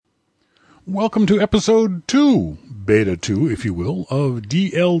Welcome to episode 2, beta 2, if you will, of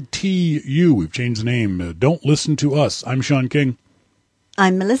DLTU. We've changed the name. Don't Listen to Us. I'm Sean King.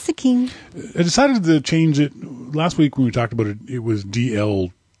 I'm Melissa King. I decided to change it. Last week when we talked about it, it was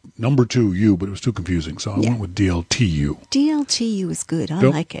DL number 2U, but it was too confusing, so I went with DLTU. DLTU is good. I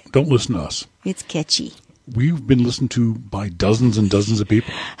like it. Don't listen to us. It's catchy. We've been listened to by dozens and dozens of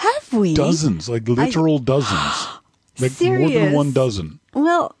people. Have we? Dozens, like literal dozens. Like Serious? more than 1 dozen.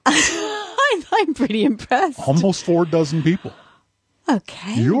 Well, I'm pretty impressed. Almost 4 dozen people.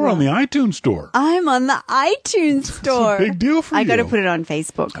 Okay. You're on the iTunes store. I'm on the iTunes store. It's a big deal for you. I got to put it on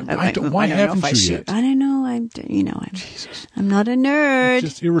Facebook. Why haven't you yet? I don't know. Jesus. I'm not a nerd. It's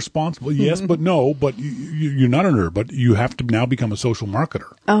just irresponsible. Yes, but no. But you're not a nerd. But you have to now become a social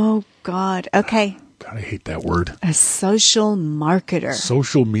marketer. Oh, God. Okay. God, I hate that word. A social marketer.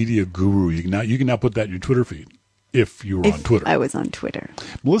 Social media guru. You can now put that in your Twitter feed if you were on Twitter. I was on Twitter.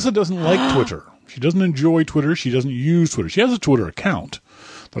 Melissa doesn't like Twitter. She doesn't enjoy Twitter. She doesn't use Twitter. She has a Twitter account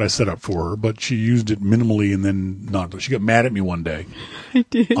that I set up for her, but she used it minimally and then not. She got mad at me one day. I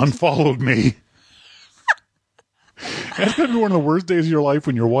did. Unfollowed me. That's going to be one of the worst days of your life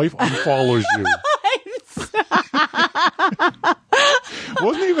when your wife unfollows you. It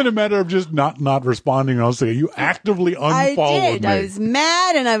wasn't even a matter of just not responding. I was saying you actively unfollowed I did. me. I was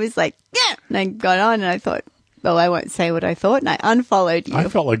mad and I was like, yeah. And I got on and I thought, well, I won't say what I thought, and I unfollowed you. I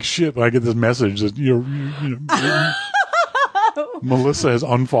felt like shit when I get this message that Melissa has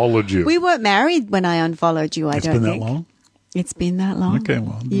unfollowed you. We weren't married when I unfollowed you, It's been that long? It's been that long. Okay,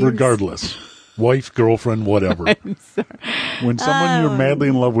 well, Years. regardless. Wife, girlfriend, whatever. I'm sorry. When someone you're madly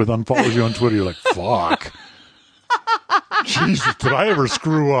in love with unfollows you on Twitter, you're like, fuck. Jesus, did I ever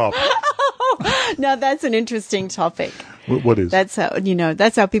screw up? Now that's an interesting topic. What is? That's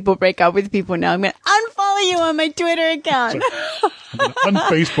how people break up with people now. I'm going to unfollow you on my Twitter account. I'm going to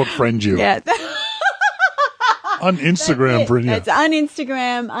un-Facebook friend you. Yeah. On Instagram friend you. It's on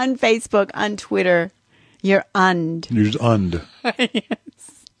Instagram, on Facebook, on Twitter. You're und. You're just und. Yes.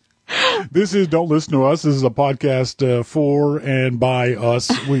 This is Don't Listen to Us. This is a podcast for and by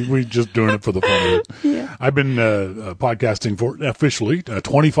us. We just doing it for the fun of it. Yeah. I've been podcasting for officially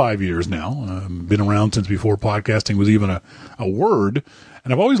 25 years now. Been around since before podcasting was even a word.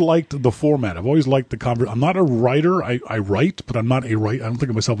 And I've always liked the format. I've always liked the conversation. I'm not a writer. I write, but I'm not a writer. I don't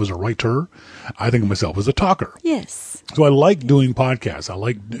think of myself as a writer. I think of myself as a talker. Yes. So I like doing podcasts. I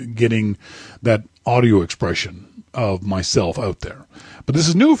like getting that audio expression of myself out there. But this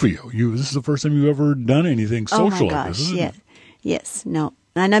is new for you. This is the first time you've ever done anything social like this, isn't it? Yes. No.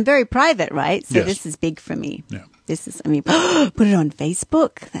 And I'm very private, right? So Yes. This is big for me. Yeah. This is, put it on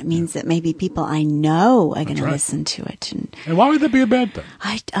Facebook. That means that maybe people I know are going to right. listen to it. And why would that be a bad thing?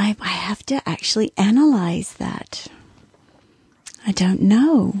 I have to actually analyze that. I don't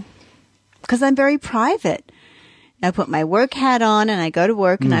know. Because I'm very private. I put my work hat on and I go to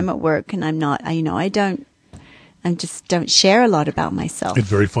work and I'm at work and I'm not, I just don't share a lot about myself. It's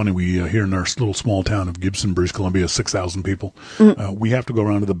very funny. We here in our little small town of Gibson, British Columbia, 6,000 people. We have to go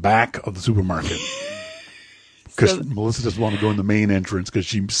around to the back of the supermarket because Melissa doesn't want to go in the main entrance because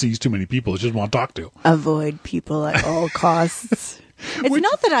she sees too many people she doesn't want to talk to. Avoid people at all costs. It's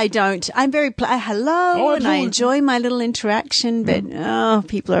not that I don't. I'm very hello, and I enjoy my little interaction, but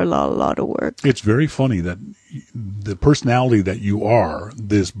people are a lot of work. It's very funny that the personality that you are,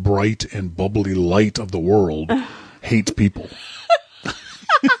 this bright and bubbly light of the world, hates people.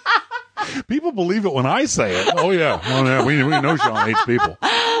 People believe it when I say it. Oh yeah, we know Sean hates people.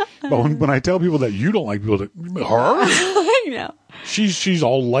 But when I tell people that you don't like people, her, I know. She's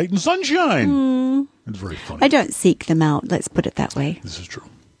all light and sunshine. It's very funny. I don't seek them out. Let's put it that way. This is true.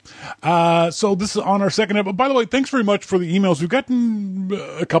 So this is on our second episode. By the way, thanks very much for the emails. We've gotten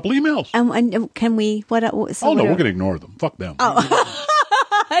a couple emails. And can we? We're going to ignore them. Fuck them. Oh.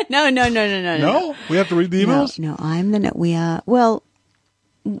 No. No? We have to read the emails? No, I'm the. We are. Well,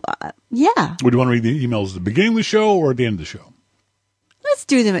 yeah. Would you want to read the emails at the beginning of the show or at the end of the show? Let's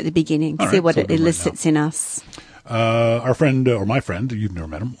do them at the beginning. All see right, what so it elicits in us. Our friend, or my friend, you've never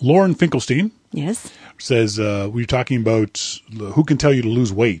met him, Lauren Finkelstein. Yes. Says, we were talking about who can tell you to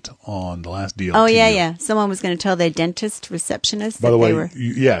lose weight on the last DLT. Oh, yeah. Someone was going to tell their dentist receptionist. By the way,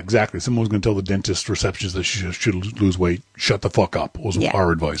 yeah, exactly. Someone was going to tell the dentist receptionist that she should lose weight. Shut the fuck up was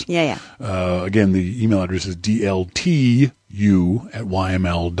our advice. Yeah. Again, the email address is dltu@yml.me.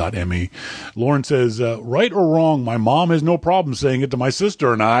 Lauren says, right or wrong, my mom has no problem saying it to my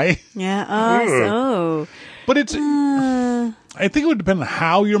sister and I. Yeah. Oh, so. But it's, I think it would depend on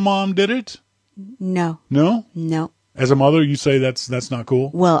how your mom did it. No. No? No. As a mother, you say that's not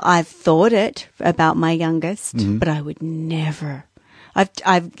cool? Well, I've thought it about my youngest, but I would never.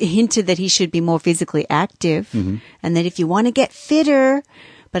 I've hinted that he should be more physically active, Mm-hmm. and that if you want to get fitter,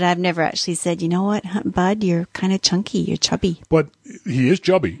 but I've never actually said, you know what, bud, you're kind of chunky, you're chubby. But he is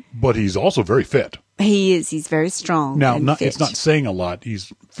chubby, but he's also very fit. He is. He's very strong. Now, and fit. it's not saying a lot.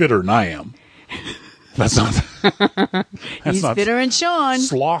 He's fitter than I am. That's not. He's fitter than Sean.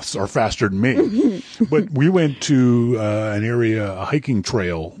 Sloths are faster than me. But we went to an area, a hiking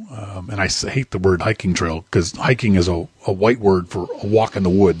trail, and I hate the word hiking trail because hiking is a white word for a walk in the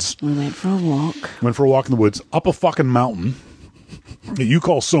woods. We went for a walk. Went for a walk in the woods up a fucking mountain that you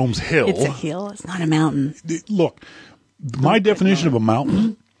call Soames Hill. It's a hill. It's not a mountain. Look, my definition of a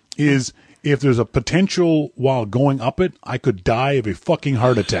mountain is if there's a potential while going up it, I could die of a fucking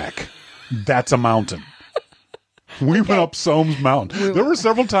heart attack. That's a mountain. We went up Soames Mountain. There were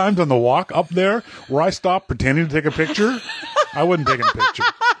several times on the walk up there where I stopped pretending to take a picture. I wasn't taking a picture.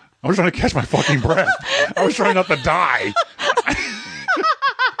 I was trying to catch my fucking breath. I was trying not to die.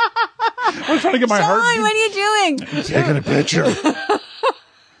 I was trying to get my Sean, heart. what are you doing? Taking a picture. I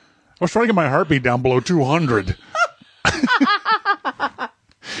was trying to get my heartbeat down below 200.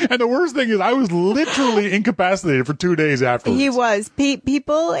 And the worst thing is I was literally incapacitated for 2 days afterwards. He was.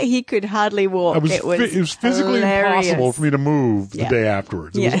 People, he could hardly walk. It was physically hilarious. impossible for me to move the day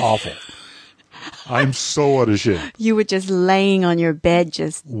afterwards. It was awful. I'm so out of shit. You were just laying on your bed,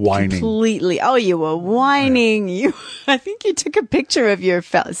 just Whining. completely. Oh, you were whining. I think you took a picture of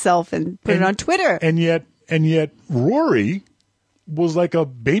yourself and put it on Twitter. And yet Rory was like a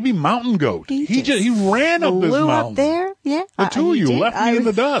baby mountain goat. He ran up this Flew mountain. up there. Yeah. The two of you left me in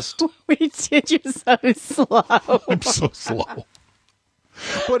the dust. We did. You're so slow. I'm so slow.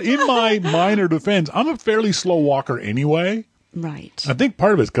 But in my minor defense, I'm a fairly slow walker anyway. Right. I think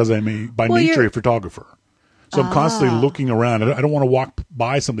part of it's because I'm by nature a photographer. So I'm constantly looking around. I don't want to walk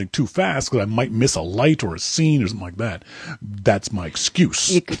by something too fast because I might miss a light or a scene or something like that. That's my excuse.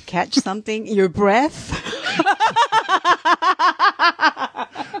 You could catch something. Your breath.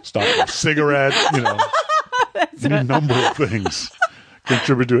 Stop for a cigarette, any number of things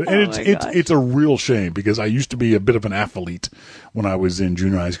contribute to it. And it's a real shame because I used to be a bit of an athlete when I was in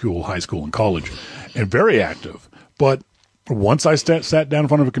junior high school, and college, and very active. But once I sat down in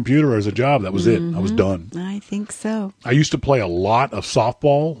front of a computer as a job, that was it. I was done. I think so. I used to play a lot of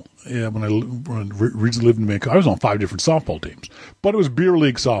softball when I originally lived in Vancouver. I was on 5 different softball teams, but it was beer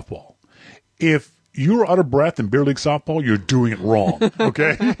league softball. If you're out of breath in beer league softball, you're doing it wrong,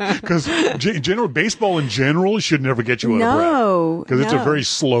 okay? Because baseball in general should never get you out of breath. Because it's a very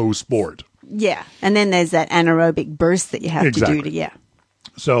slow sport. Yeah. And then there's that anaerobic burst that you have to do to,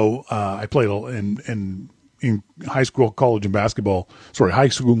 So I played in high school, college, and basketball. Sorry, high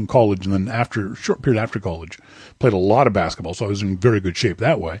school and college, and then short period after college, played a lot of basketball. So I was in very good shape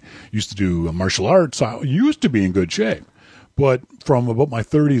that way. Used to do martial arts. I used to be in good shape. But from about my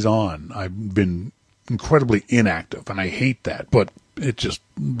 30s on, I've been incredibly inactive, and I hate that. But it's just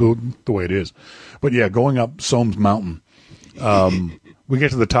the way it is. But yeah, going up Soames Mountain, we get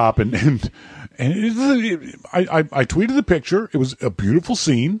to the top, and I tweeted the picture. It was a beautiful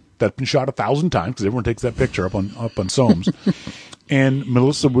scene that's been shot 1,000 times because everyone takes that picture up on Soames. And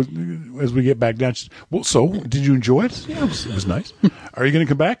Melissa, as we get back down, she said, well, so did you enjoy it? Yeah, it was nice. Are you going to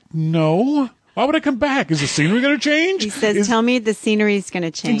come back? No. Why would I come back? Is the scenery going to change? He says, tell me the scenery is going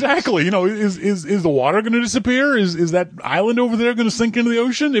to change. Exactly. Is the water going to disappear? Is that island over there going to sink into the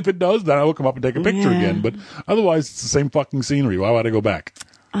ocean? If it does, then I will come up and take a picture again. But otherwise, it's the same fucking scenery. Why would I go back?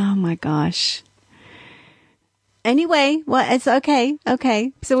 Oh, my gosh. Anyway, well, it's okay.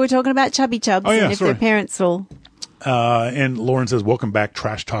 Okay. So we're talking about Chubby Chubs and if their parents will. And Lauren says, welcome back,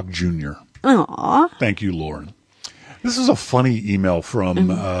 Trash Talk Junior. Aw. Thank you, Lauren. This is a funny email from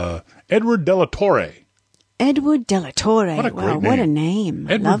Edward Delatorre. Edward Delatorre. What a great name. What a name.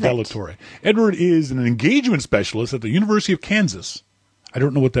 Edward Delatorre. Edward is an engagement specialist at the University of Kansas. I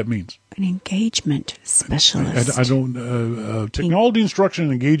don't know what that means. An engagement specialist. I don't. Technology Instruction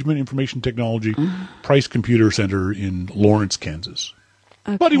and Engagement Information Technology, Price Computer Center in Lawrence, Kansas.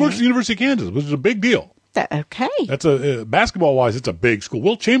 Okay. But he works at the University of Kansas, which is a big deal. Okay. That's basketball-wise, it's a big school.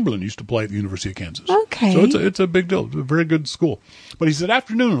 Will Chamberlain used to play at the University of Kansas. Okay. So it's a big deal. It's a very good school. But he said,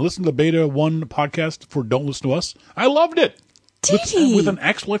 afternoon, listen to the Beta 1 podcast for Don't Listen to Us. I loved it. Did he? With an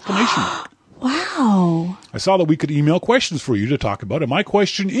exclamation mark. Wow. I saw that we could email questions for you to talk about. And my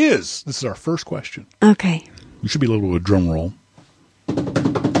question is, this is our first question. Okay. We should be a little bit of a drum roll.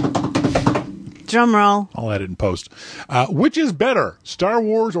 Drum roll. I'll add it in post. Which is better, Star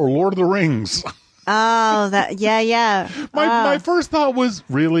Wars or Lord of the Rings? Oh, yeah. My first thought was,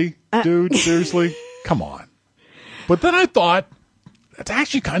 really? Dude, seriously? Come on. But then I thought, that's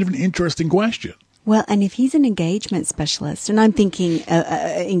actually kind of an interesting question. Well, and if he's an engagement specialist, and I'm thinking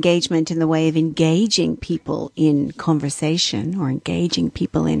engagement in the way of engaging people in conversation or engaging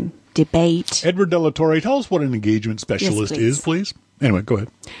people in debate. Edward de la Torre, tell us what an engagement specialist is, please. Anyway, go ahead.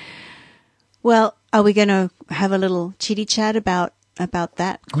 Well, are we going to have a little chitty chat about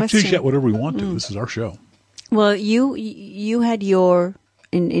that question? We chitty chat whatever we want to. This is our show. Well, you had your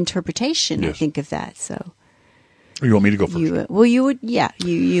interpretation, Yes. I think, of that. So You want me to go first? you would, yeah,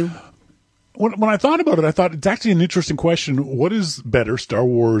 you. When I thought about it, I thought it's actually an interesting question. What is better, Star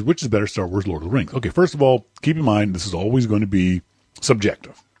Wars? Which is better, Star Wars, Lord of the Rings? Okay, first of all, keep in mind this is always going to be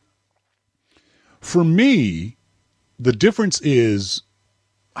subjective. For me, the difference is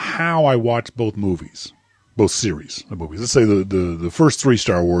how I watch both movies, both series of movies. Let's say the first three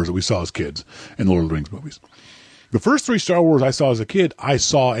Star Wars that we saw as kids and the Lord of the Rings movies. The first three Star Wars I saw as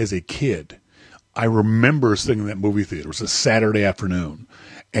a kid, I remember sitting in that movie theater. It was a Saturday afternoon,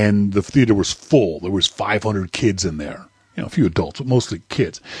 and the theater was full. There was 500 kids in there. A few adults, but mostly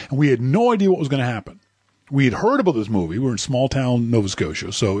kids. And we had no idea what was going to happen. We had heard about this movie. We were in small town Nova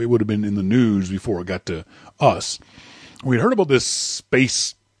Scotia, so it would have been in the news before it got to us. We had heard about this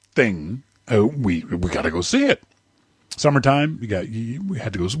space thing. We got to go see it. Summertime, we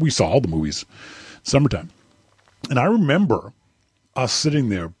had to go. We saw all the movies. Summertime, and I remember us sitting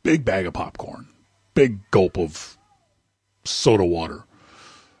there, big bag of popcorn, big gulp of soda water,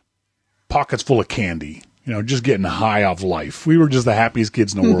 pockets full of candy. Just getting high off life. We were just the happiest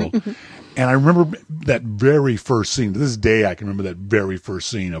kids in the world. And I remember that very first scene. To this day, I can remember that very first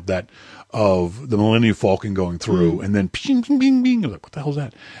scene of the Millennium Falcon going through, and then ping, ping, ping, ping. I was like, what the hell is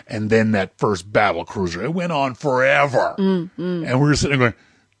that? And then that first battle cruiser. It went on forever. And we were sitting there going,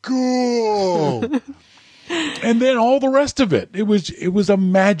 cool. And then all the rest of it. It was a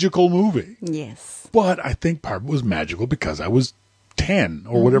magical movie. Yes. But I think part of it was magical because I was 10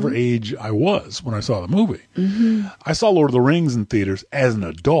 or whatever age I was when I saw the movie. I saw Lord of the Rings in theaters as an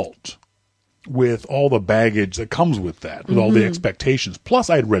adult with all the baggage that comes with that, with all the expectations. Plus,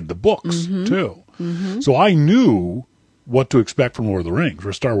 I had read the books, too. So I knew what to expect from Lord of the Rings.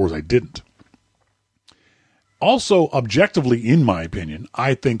 For Star Wars, I didn't. Also, objectively, in my opinion,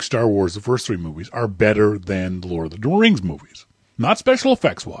 I think Star Wars, the first three movies, are better than the Lord of the Rings movies. Not special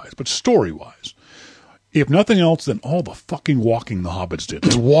effects-wise, but story-wise. If nothing else, then all the fucking walking the hobbits did.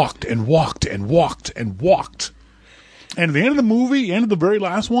 They walked and walked and walked and walked. And at the end of the movie, end of the very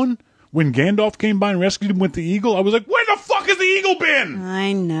last one, when Gandalf came by and rescued him with the eagle, I was like, where the fuck has the eagle been?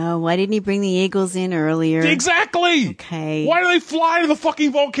 I know. Why didn't he bring the eagles in earlier? Exactly. Okay. Why do they fly to the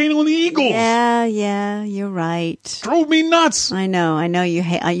fucking volcano in the eagles? Yeah, you're right. Drove me nuts. I know.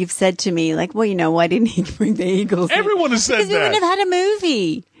 You've said to me, like, well, why didn't he bring the eagles in? Everyone has said because that. Because we wouldn't have had a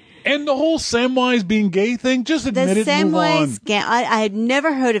movie. And the whole Samwise being gay thing, just admit it and move on. I had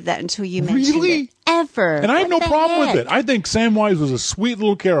never heard of that until you mentioned it. Ever. And I have no problem with it. I think Samwise was a sweet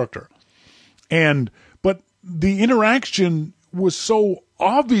little character. But the interaction was so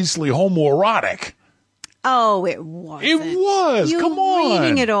obviously homoerotic. Oh, it was. It was. Come on. You're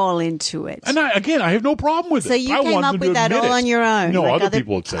reading it all into it. And I have no problem with it. So you came up with that all on your own. No, like other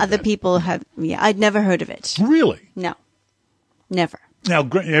people had said that. Other people have. Yeah, I'd never heard of it. Really? No, never. Now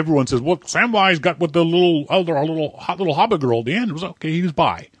everyone says, "Well, Samwise got with the hot little hobbit girl at the end." It was okay. He was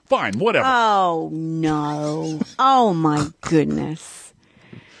bi. Fine, whatever. Oh no! Oh my goodness!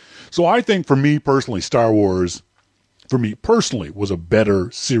 So I think, for me personally, Star Wars, was a better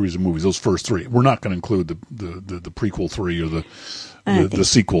series of movies. Those first three. We're not going to include the prequel 3 or the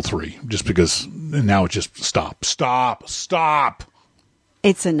sequel 3, just because now it's just stop.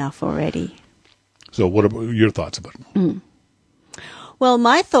 It's enough already. So what about your thoughts about it? Well,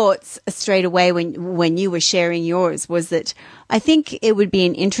 my thoughts straight away when you were sharing yours was that I think it would be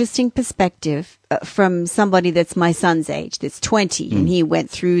an interesting perspective from somebody that's my son's age, that's 20, and he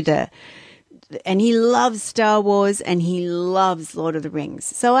went through and he loves Star Wars and he loves Lord of the Rings.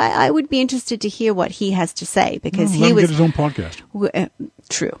 So I would be interested to hear what he has to say because he get his own podcast.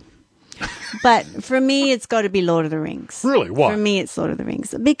 True. But for me, it's got to be Lord of the Rings. Really? Why? For me, it's Lord of the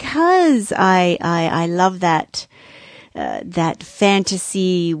Rings because I love that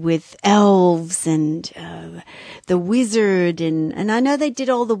fantasy with elves and the wizard and I know they did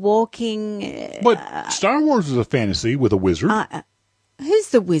all the walking. But Star Wars is a fantasy with a wizard. Who's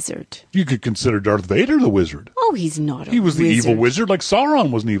the wizard? You could consider Darth Vader the wizard. Oh, he's not a wizard. He was the evil wizard, like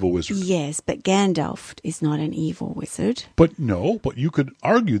Sauron was an evil wizard. Yes, but Gandalf is not an evil wizard. But you could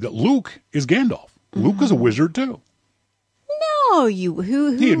argue that Luke is Gandalf. Luke is a wizard too. No,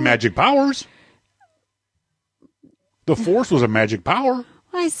 who? He had magic powers. The Force was a magic power.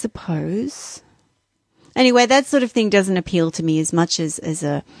 I suppose. Anyway, that sort of thing doesn't appeal to me as much as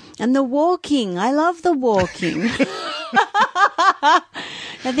and the walking. I love the walking.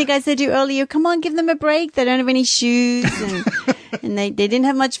 I think I said to you earlier, come on, give them a break. They don't have any shoes and they didn't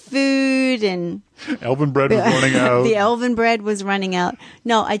have much food and Elven bread was running out. The elven bread was running out.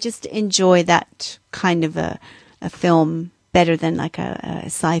 No, I just enjoy that kind of a film better than like a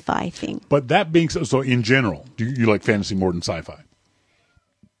sci-fi thing. But that being so in general, do you like fantasy more than sci-fi?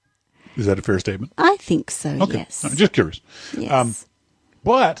 Is that a fair statement? I think so, okay. Yes. Just curious. Yes.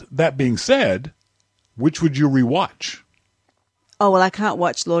 But that being said, which would you rewatch? Oh, well, I can't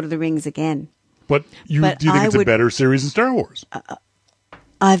watch Lord of the Rings again. But do you think it's a better series than Star Wars?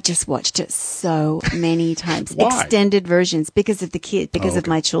 I've just watched it so many times. Why? Extended versions because of the kid, because of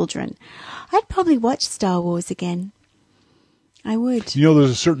my children. I'd probably watch Star Wars again. I would. You know, there's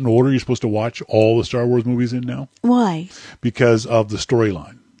a certain order you're supposed to watch all the Star Wars movies in now. Why? Because of the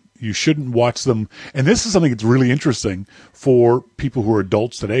storyline. You shouldn't watch them. And this is something that's really interesting for people who are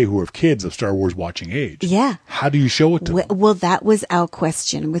adults today who have kids of Star Wars watching age. Yeah. How do you show it to them? Well, that was our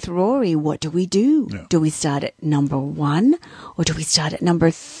question with Rory. What do we do? Yeah. Do we start at number 1 or do we start at number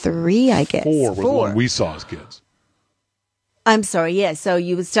 3, I guess? 4 was the one we saw as kids. I'm sorry, yeah. So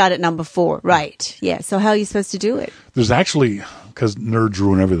you would start at number 4, right. Yeah. So how are you supposed to do it? There's actually, because nerds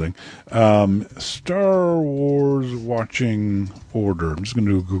ruin everything, Star Wars watching order. I'm just going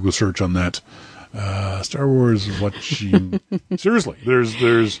to do a Google search on that. Star Wars watching. Seriously,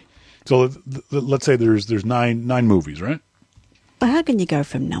 there's. So let's say there's nine movies, right? But how can you go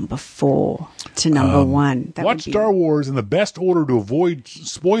from number 4 to number 1? Watch Star Wars in the best order to avoid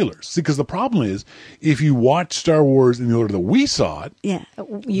spoilers. See, because the problem is, if you watch Star Wars in the order that we saw it,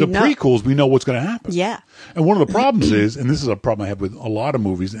 prequels, we know what's going to happen. Yeah. And one of the problems is, and this is a problem I have with a lot of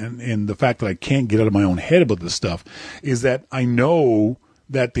movies, and the fact that I can't get out of my own head about this stuff, is that I know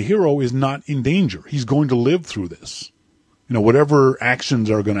that the hero is not in danger. He's going to live through this. You know, whatever actions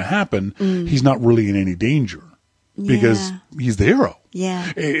are going to happen, he's not really in any danger. Because he's the hero.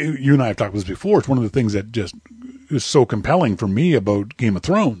 Yeah. You and I have talked about this before. It's one of the things that just is so compelling for me about Game of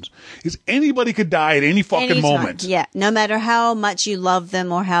Thrones is anybody could die at any fucking moment. Yeah. No matter how much you love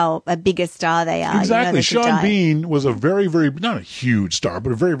them or how a big a star they are. Exactly. You know Sean Bean was a very, very, not a huge star,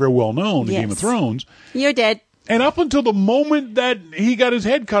 but a very, very well known in Game of Thrones. You're dead. And up until the moment that he got his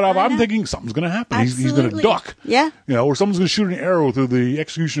head cut off, I'm thinking something's going to happen. He's going to duck. Yeah. You know, or someone's going to shoot an arrow through the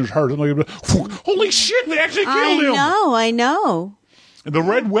executioner's heart. Holy shit, they actually killed him. I know. The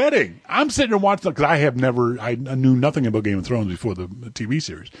Red Wedding. I'm sitting there watching that because I knew nothing about Game of Thrones before the TV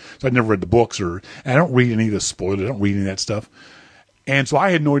series. So I'd never read the books and I don't read any of the spoilers. I don't read any of that stuff. And so I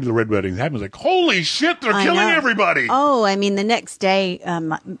had no idea the Red Wedding happened. I was like, holy shit, they're killing everybody. Oh, I mean, the next day,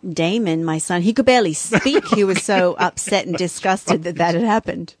 Damon, my son, he could barely speak. He was so upset and disgusted that had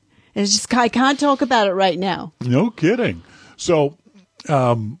happened. And it's just, I can't talk about it right now. No kidding. So,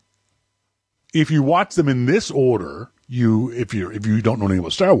 if you watch them in this order, if you don't know anything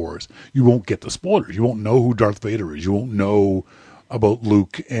about Star Wars, you won't get the spoilers. You won't know who Darth Vader is. You won't know about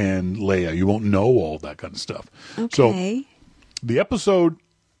Luke and Leia. You won't know all that kind of stuff. Okay. So, the episode,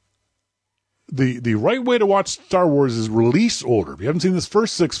 the right way to watch Star Wars is release order. If you haven't seen this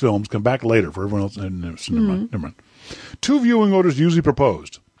first 6 films, come back later. For everyone else, never mind. 2 viewing orders usually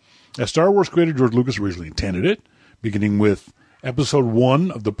proposed. As Star Wars creator George Lucas originally intended it, beginning with Episode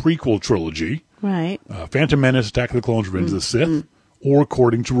 1 of the prequel trilogy, right? Phantom Menace, Attack of the Clones, Revenge of the Sith, or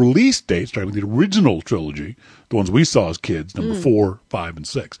according to release dates, starting with the original trilogy, the ones we saw as kids, number 4, 5, and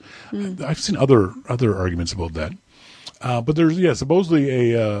 6. I've seen other arguments about that. But there's,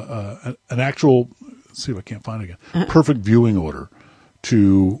 supposedly an actual, let's see if I can't find it again, perfect viewing order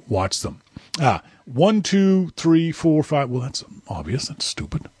to watch them. 1, 2, 3, 4, 5. Well, that's obvious. That's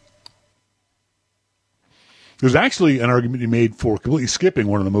stupid. There's actually an argument you made for completely skipping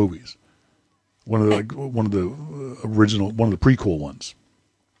one of the movies. One of the prequel ones.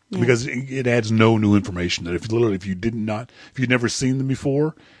 Yeah. Because it adds no new information. That if you'd never seen them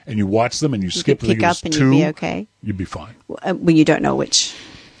before and you watch them and you skip, I think it was 2, you'd be okay. You'd be fine. Well, you don't know which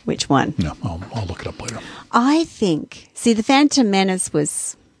one. No, I'll look it up later. I think. See, the Phantom Menace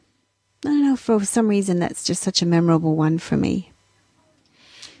was. I don't know. For some reason, that's just such a memorable one for me.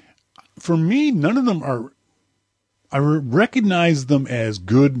 For me, none of them are. I recognize them as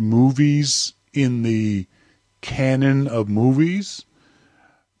good movies in the canon of movies.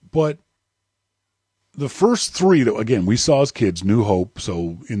 But the first 3, that again, we saw as kids, New Hope,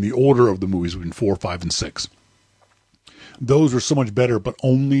 so in the order of the movies, we've been 4, 5, and 6. Those are so much better, but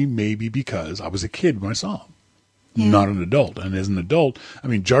only maybe because I was a kid when I saw them. not an adult. And as an adult, I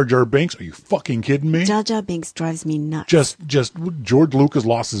mean, Jar Jar Binks, are you fucking kidding me? Jar Jar Binks drives me nuts. Just George Lucas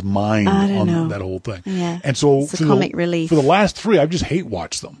lost his mind on know. that whole thing. Yeah. And so It's a comic relief. For the last 3, I've just hate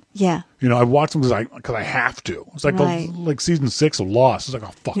watched them. Yeah. You know, I've watched them because I have to. It's like Right. like season 6 of Lost. It's like,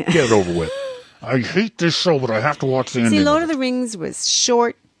 oh fuck, get it over with. I hate this show, but I have to watch the ending. See, Lord of the Rings was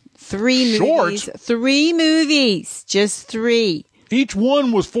short. 3 Short? movies. 3 movies. Just 3. Each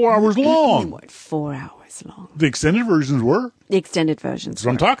one was 4 hours long. What, 4 hours long? The extended versions were. The extended versions. That's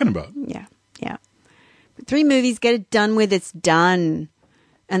what I'm talking about. Yeah, yeah. 3 movies, get it done with, it's done.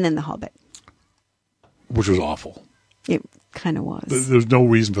 And then The Hobbit. Which was awful. It kind of was. There's no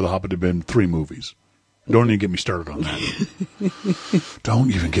reason for The Hobbit to have been 3 movies. Don't even get me started on that. Don't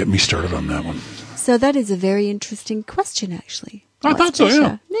even get me started on that one. So that is a very interesting question, actually. I thought so,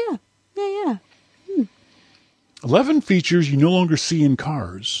 yeah. Yeah. 11 features you no longer see in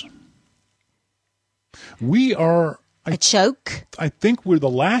cars. We are, A choke. I think we're the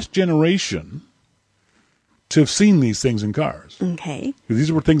last generation to have seen these things in cars. Okay.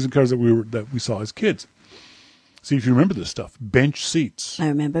 These were things in cars that we saw as kids. See if you remember this stuff. Bench seats. I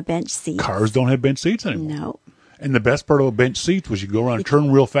remember bench seats. Cars don't have bench seats anymore. No. And the best part about bench seats was you go around,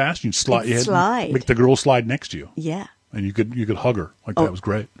 turn real fast, you'd slide, You'd slide. make the girl slide next to you, Yeah. and you could hug her. That was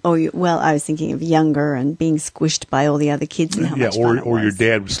great. Oh, well, I was thinking of younger and being squished by all the other kids and how much fun it or was. your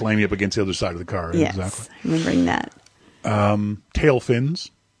dad would slam you up against the other side of the car. Yes, Exactly. remembering that. Tail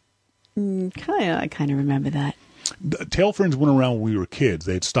fins. I kind of remember that. The tail fins went around when we were kids.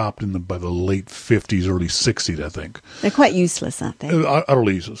 They had stopped by the late 50s, early 60s, I think. They're quite useless, aren't they?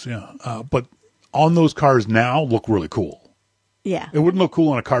 Utterly useless, yeah. But on those cars now, look really cool. Yeah. It wouldn't look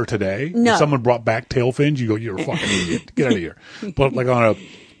cool on a car today. No. If someone brought back tail fins, you go, you're a fucking idiot. Get out of here. But like on a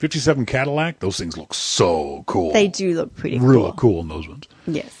 57 Cadillac, those things look so cool. They do look pretty cool. Real cool in those ones.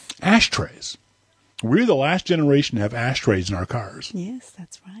 Yes. Ashtrays. We're the last generation to have ashtrays in our cars. Yes,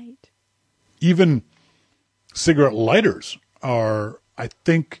 that's right. Even cigarette lighters are, I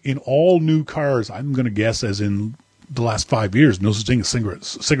think, in all new cars, I'm going to guess as in the last 5 years, no such thing as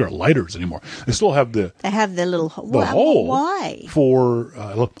cigarette lighters anymore. They still have the little hole Why? for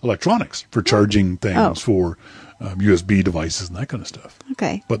electronics, for charging things, for USB devices and that kind of stuff.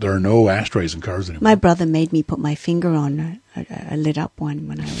 Okay. But there are no ashtrays in cars anymore. My brother made me put my finger on a lit up one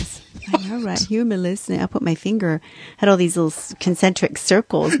when I was, I know, right? Humorless. And I put my finger, had all these little concentric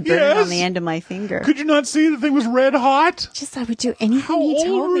circles burning on the end of my finger. Could you not see the thing was red hot? Just, I would do anything How he old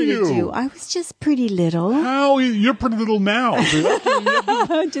told were me you? to do. I was just pretty little. How? You're pretty little now.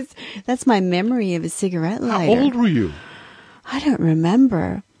 That's my memory of a cigarette lighter. How old were you? I don't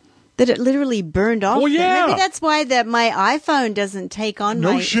remember. That it literally burned off. Oh, yeah. Maybe that's why my iPhone doesn't take on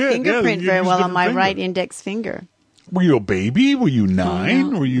No my shit. fingerprint Yeah, you very use well on different my finger. right index finger. Were you a baby? Were you 9?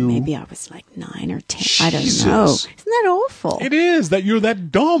 No, Were you? Maybe I was like 9 or 10. I don't Jesus. know. Isn't that awful? It is that you're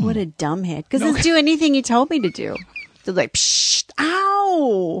that dumb. What a dumbhead. Because let's do anything you told me to do. So like, psh,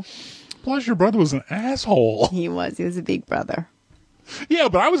 ow. Plus, your brother was an asshole. He was a big brother. Yeah,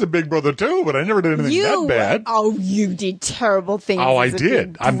 but I was a big brother too. But I never did anything that bad. Oh, you did terrible things. Oh, I as a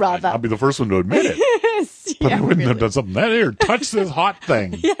did. big brother. I'll be the first one to admit it. But I wouldn't have done something that here. Touch this hot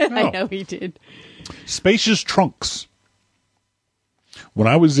thing. Yeah, No. I know he did. Spacious trunks. When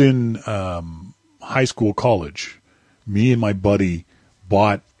I was in high school, college, me and my buddy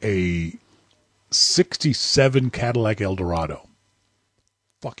bought a 67 Cadillac Eldorado.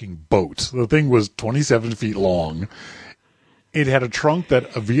 Fucking boat. The thing was 27 feet long. It had a trunk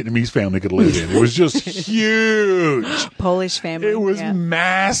that a Vietnamese family could live in. It was just huge. Polish family. It was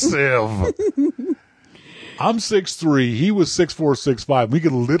massive. I'm 6'3". He was 6'4", 6'5". We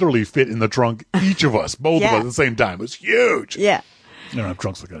could literally fit in the trunk, each of us, both of us at the same time. It was huge. Yeah. I don't have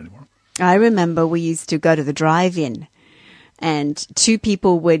trunks like that anymore. I remember we used to go to the drive-in, and 2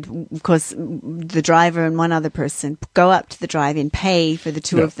 people would, of course, the driver and one other person, go up to the drive-in, pay for the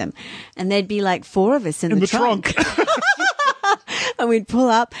 2 of them, and there'd be like 4 of us in the trunk. And we'd pull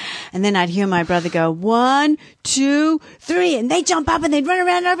up, and then I'd hear my brother go, 1, 2, 3, and they'd jump up and they'd run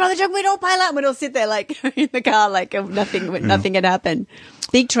around our brother truck. We'd all pile up, and we'd all sit there like in the car, like nothing had happened.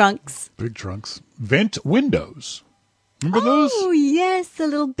 Big trunks. Big trunks. Vent windows. Remember those? Oh yes, the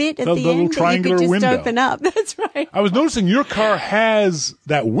little bit at the little end that you triangular could just window. open up. That's right. I was noticing your car has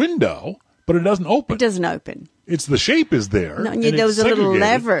that window, but it doesn't open. It doesn't open. It's the shape is there. No, and there was it's a little segregated.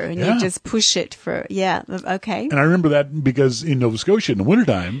 lever, and you just push it for, okay. And I remember that because in Nova Scotia in the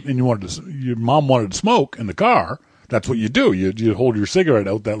wintertime, and your mom wanted to smoke in the car, that's what you do. You hold your cigarette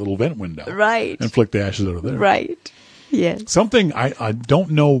out that little vent window. Right. And flick the ashes out of there. Right. Yes. Something I don't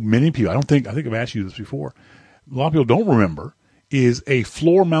know many people, I think I've asked you this before, a lot of people don't remember, is a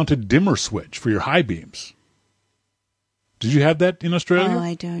floor-mounted dimmer switch for your high beams. Did you have that in Australia? Oh,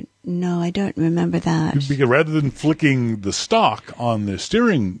 I don't remember that. Because rather than flicking the stock on the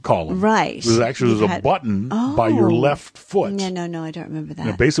steering column, Right. there's a button by your left foot. No, I don't remember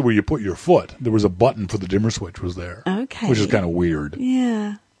that. Basically, where you put your foot, there was a button for the dimmer switch was there. Okay. Which is kind of weird.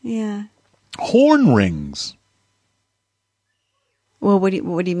 Yeah. Horn rings. Well, what do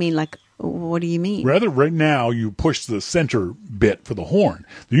you mean? Like, what do you mean? Rather, right now, you push the center bit for the horn.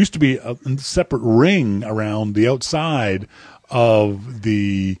 There used to be a separate ring around the outside of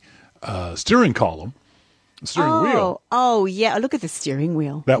the steering column, steering wheel. Oh, yeah. Look at the steering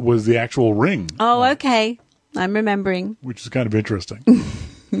wheel. That was the actual ring. Oh, okay. I'm remembering. Which is kind of interesting.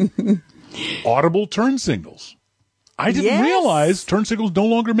 Audible turn signals. I didn't realize turn signals no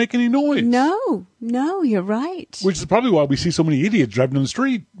longer make any noise. No, you're right. Which is probably why we see so many idiots driving down the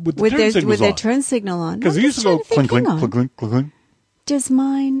street with the turn signals with their turn signal on. Because they used to go clink, clink, clink, clink, clink, clink. Does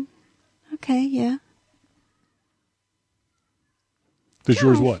mine? Okay, yeah. Does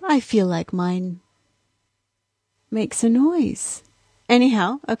yours what? I feel like mine makes a noise.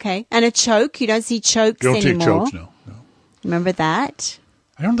 Anyhow, okay. And a choke. You don't see chokes anymore. You don't take chokes, no. Remember that?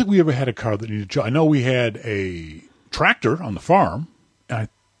 I don't think we ever had a car that needed choke. I know we had a tractor on the farm. I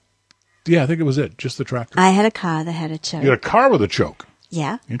think it was it. Just the tractor. I had a car that had a choke. You had a car with a choke.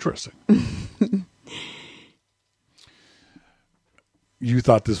 Yeah. Interesting. You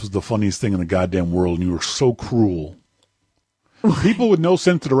thought this was the funniest thing in the goddamn world, and you were so cruel. People with no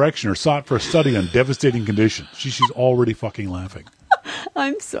sense of direction are sought for a study on devastating conditions. She's already fucking laughing.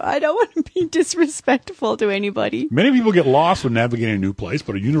 I'm sorry. I don't want to be disrespectful to anybody. Many people get lost when navigating a new place,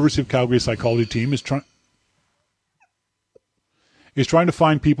 but a University of Calgary psychology team is trying to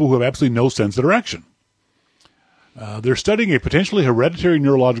find people who have absolutely no sense of direction. They're studying a potentially hereditary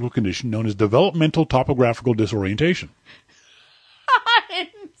neurological condition known as developmental topographical disorientation. I'm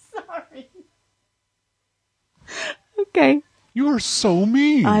sorry. Okay. You are so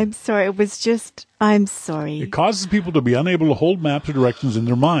mean. I'm sorry. I'm sorry. It causes people to be unable to hold maps or directions in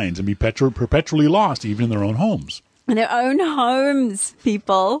their minds and be perpetually lost, even in their own homes. In their own homes,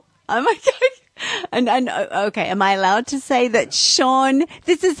 people. Oh my God. And okay, am I allowed to say that Sean,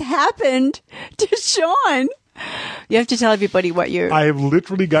 this has happened to Sean? You have to tell everybody what you're... I have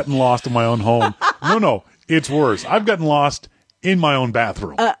literally gotten lost in my own home. No, it's worse. I've gotten lost in my own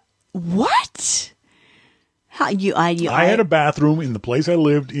bathroom. What? I had a bathroom in the place I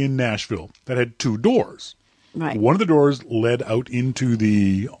lived in Nashville that had two doors. Right. One of the doors led out into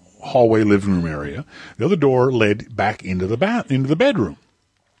the hallway living room area. The other door led back into the bedroom.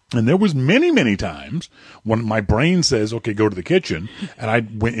 And there was many, many times when my brain says, okay, go to the kitchen, and I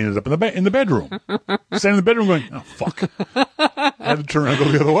ended up in the bedroom. Standing in the bedroom going, oh, fuck. I had to turn around and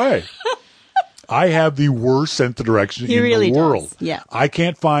go the other way. I have the worst sense of direction in the world. Does. Yeah. I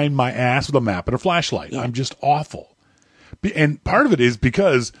can't find my ass with a map and a flashlight. Yeah. I'm just awful. And part of it is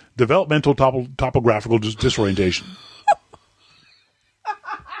because developmental topographical disorientation.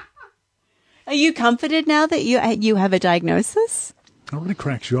 Are you comforted now that you have a diagnosis? It really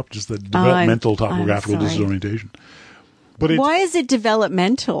cracks you up, just the developmental topographical disorientation. But why is it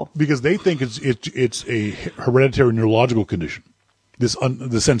developmental? Because they think it's a hereditary neurological condition.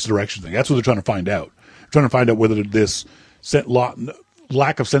 The sense of direction thing. That's what they're trying to find out. They're trying to find out whether this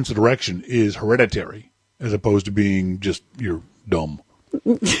lack of sense of direction is hereditary, as opposed to being just you're dumb.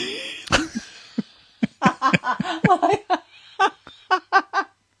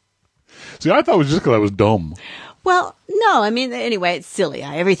 See, I thought it was just because I was dumb. Well, no, I mean, anyway, it's silly.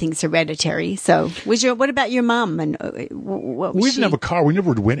 Everything's hereditary. So, what about your mom? And what was we didn't have a car. We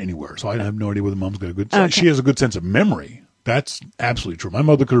never went anywhere, so I have no idea whether mom's got a good. Okay. She has a good sense of memory. That's absolutely true. My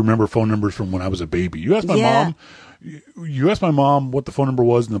mother could remember phone numbers from when I was a baby. You asked my mom. You asked my mom what the phone number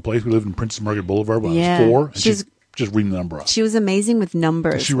was in the place we lived in Princess Margaret Boulevard when I was 4, and she's just reading the number off. She was amazing with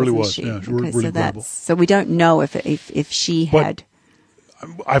numbers. She really was. She? Yeah, she okay, really incredible. So we don't know if she had.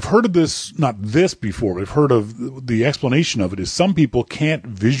 I've heard of this, not this before, but I've heard of the explanation of it is some people can't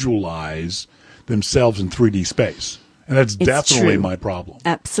visualize themselves in 3D space. And that's definitely my problem.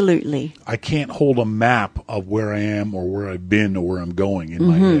 Absolutely. I can't hold a map of where I am or where I've been or where I'm going in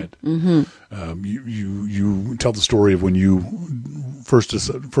my head. Mm-hmm. You tell the story of when you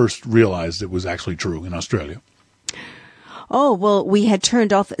first realized it was actually true in Australia. Oh, well, we had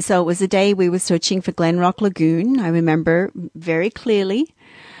turned off. So it was a day we were searching for Glenrock Lagoon. I remember very clearly.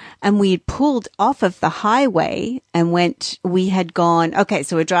 And we had pulled off of the highway and we had gone, okay,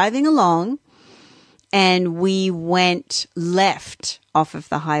 so we're driving along and we went left off of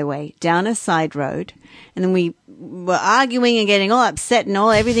the highway down a side road. And then we were arguing and getting all upset and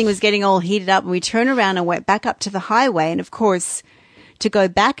everything was getting all heated up. And we turned around and went back up to the highway. And of course, to go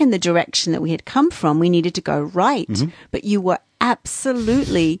back in the direction that we had come from, we needed to go right. But you were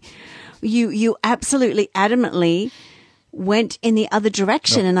absolutely, you absolutely adamantly went in the other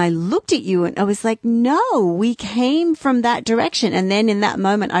direction. And I looked at you and I was like, no, we came from that direction. And then in that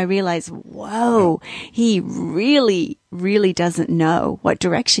moment, I realized, whoa, he really, really doesn't know what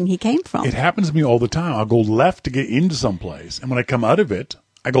direction he came from. It happens to me all the time. I'll go left to get into someplace. And when I come out of it,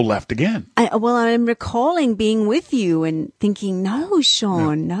 I go left again. I'm recalling being with you and thinking, no,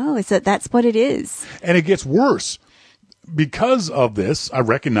 Sean, no, that's what it is. And it gets worse. Because of this, I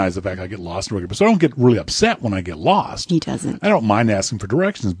recognize the fact I get lost in regular, so I don't get really upset when I get lost. He doesn't. I don't mind asking for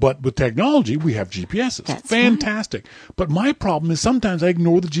directions, but with technology, we have GPSs. That's fantastic. Right. But my problem is sometimes I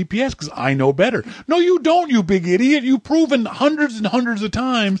ignore the GPS because I know better. No, you don't, you big idiot. You've proven hundreds and hundreds of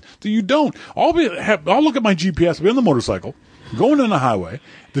times that you don't. I'll look at my GPS, I'll be on the motorcycle, going on the highway.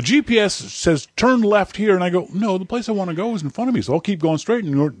 The GPS says turn left here, and I go, no, the place I want to go is in front of me, so I'll keep going straight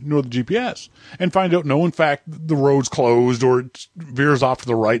and ignore the GPS and find out, no, in fact, the road's closed or it veers off to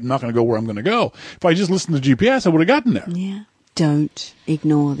the right. I'm not going to go where I'm going to go. If I just listened to the GPS, I would have gotten there. Yeah. Don't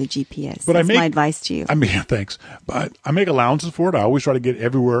ignore the GPS. That's my advice to you. I mean, thanks. But I make allowances for it. I always try to get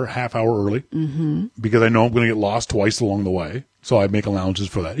everywhere half hour early because I know I'm going to get lost twice along the way. So I make allowances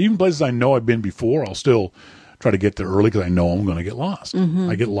for that. Even places I know I've been before, I'll still try to get there early because I know I'm going to get lost.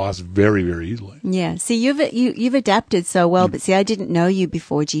 I get lost very, very easily. Yeah. See, you've adapted so well, but see, I didn't know you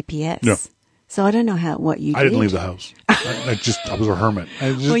before GPS. Yeah. So I don't know what you did. I didn't leave the house. I was a hermit.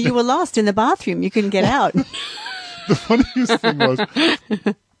 Well, you were lost in the bathroom. You couldn't get out. The funniest thing was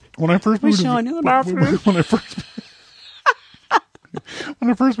when I first moved Sean in the bathroom. When I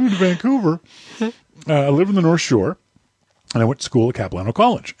first moved to Vancouver, I lived in the North Shore, and I went to school at Capilano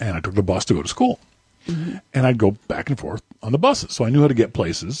College, and I took the bus to go to school. And I'd go back and forth on the buses. So I knew how to get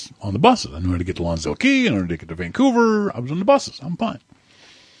places on the buses. I knew how to get to Lonsdale Quay. I knew how to get to Vancouver. I was on the buses. I'm fine.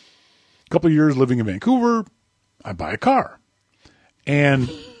 A couple of years living in Vancouver, I buy a car.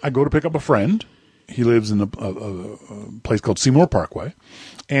 And I go to pick up a friend. He lives in a place called Seymour Parkway.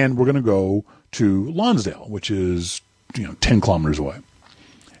 And we're going to go to Lonsdale, which is 10 kilometers away.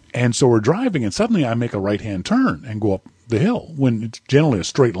 And so we're driving, and suddenly I make a right-hand turn and go up the hill when it's generally a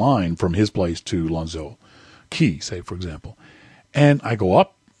straight line from his place to Lonsdale Quay, say, for example. And I go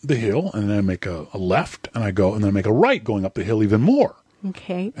up the hill, and then I make a left, and then I make a right going up the hill even more.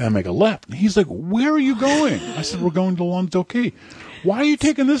 Okay. And I make a left. And he's like, where are you going? I said, we're going to Lonsdale Quay. Why are you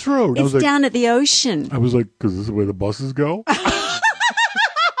taking this road? It's down at the ocean. I was like, because this is where the buses go. You're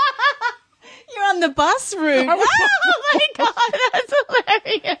on the bus route. Oh, my God. That's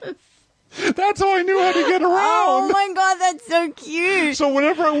hilarious. That's how I knew how to get around. Oh, my God. That's so cute. So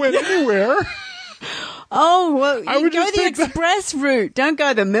whenever I went anywhere. Oh, well, you go the express route. Don't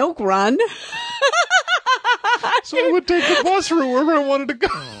go the milk run. So I would take the bus route wherever I wanted to go.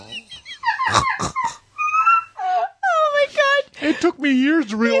 Oh, my God. It took me years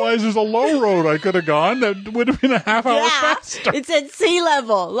to realize there's a low road I could have gone that would have been a half hour faster. It's at sea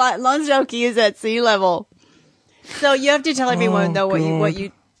level. Lonsdale Quay is at sea level. So you have to tell everyone, though, what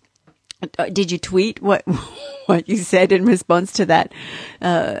you did you tweet what you said in response to that,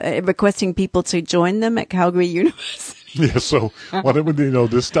 requesting people to join them at Calgary University? Yeah, so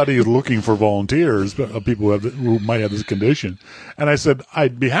this study is looking for volunteers, people who might have this condition. And I said,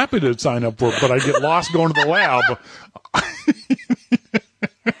 I'd be happy to sign up for it, but I'd get lost going to the lab. So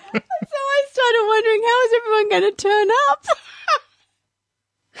I started wondering, how is everyone going to turn up?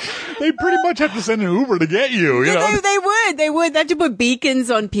 They pretty much have to send an Uber to get you, you know? They would. They have to put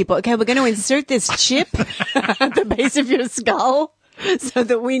beacons on people. Okay, we're going to insert this chip at the base of your skull so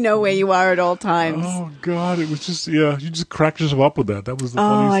that we know where you are at all times. Oh, God. It was just, you just cracked yourself up with that. That was the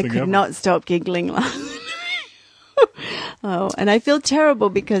funniest thing ever. I could not stop giggling. And I feel terrible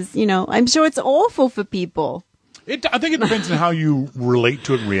because, I'm sure it's awful for people. I think it depends on how you relate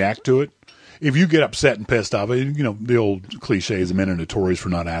to it and react to it. If you get upset and pissed off, the old cliche is men are notorious for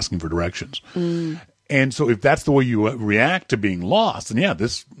not asking for directions. And so if that's the way you react to being lost, then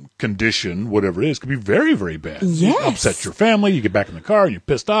this condition, whatever it is, could be very, very bad. Yes. You upset your family, you get back in the car and you're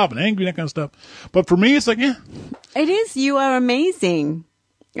pissed off and angry, that kind of stuff. But for me, it's like, It is. You are amazing.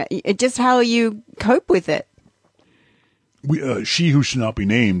 Just how you cope with it. She who should not be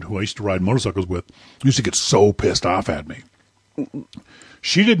named, who I used to ride motorcycles with, used to get so pissed off at me.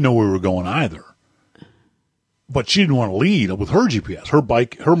 She didn't know where we were going either. But she didn't want to lead with her GPS.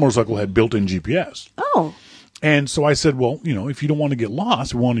 Her motorcycle had built-in GPS. Oh. And so I said, well, if you don't want to get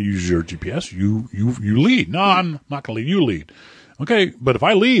lost, we want to use your GPS, you lead. No, I'm not going to lead. You lead. Okay, but if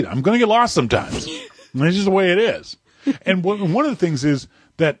I lead, I'm going to get lost sometimes. And that's just the way it is. And one of the things is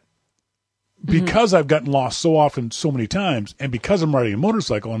that because I've gotten lost so often, so many times, and because I'm riding a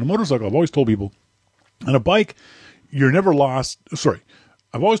motorcycle, on a motorcycle, I've always told people, on a bike, you're never lost. Sorry.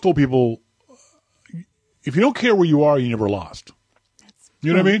 I've always told people, if you don't care where you are, you're never lost.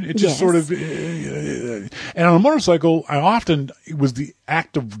 You know what I mean? It's just sort of, and on a motorcycle, it was the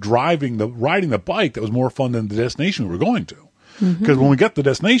act of riding the bike that was more fun than the destination we were going to. Because when we got to the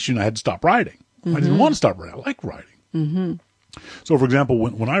destination, I had to stop riding. I didn't want to stop riding. I like riding. So, for example,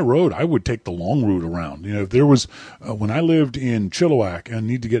 when I rode, I would take the long route around. You know, if there was, when I lived in Chilliwack and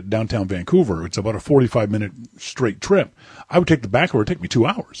need to get downtown Vancouver, it's about a 45-minute straight trip. I would take the back road. It'd take me 2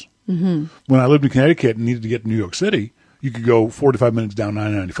 hours. When I lived in Connecticut and needed to get to New York City, you could go 45 minutes down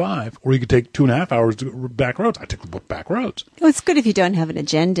 995, or you could take 2.5 hours to go back roads. I took the back roads. Well, it's good if you don't have an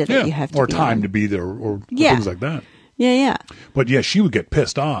agenda that you have to or be time on. to be there, or things like that. Yeah. But yeah, she would get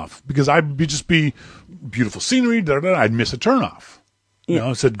pissed off because I'd just be beautiful scenery. I'd miss a turnoff. You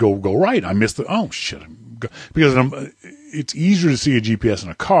know, I said go right. I missed because it's easier to see a GPS in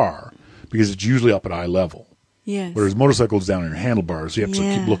a car because it's usually up at eye level. Yes. Whereas motorcycles down in your handlebars, you have to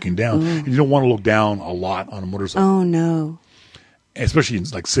keep looking down, and you don't want to look down a lot on a motorcycle. Oh no. Especially in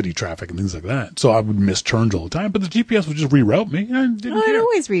like city traffic and things like that. So I would miss turns all the time, but the GPS would just reroute me. I didn't care. It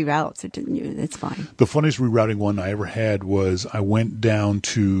always reroutes, it's fine. The funniest rerouting one I ever had was I went down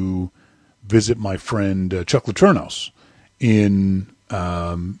to visit my friend Chuck Letourneau in,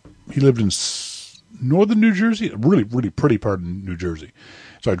 he lived in northern New Jersey, a really, really pretty part of New Jersey.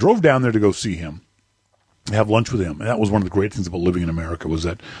 So I drove down there to go see him, have lunch with him. And that was one of the great things about living in America was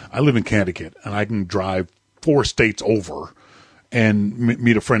that I live in Connecticut and I can drive 4 states over and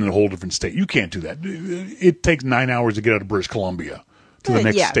meet a friend in a whole different state. You can't do that. It takes 9 hours to get out of British Columbia to the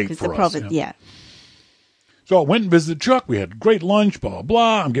next state for us. So I went and visited Chuck. We had a great lunch, blah, blah,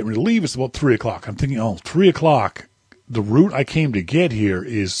 blah. I'm getting ready to leave. It's about 3 o'clock. I'm thinking, 3 o'clock. The route I came to get here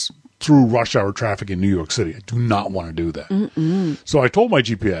is through rush hour traffic in New York City. I do not want to do that. So I told my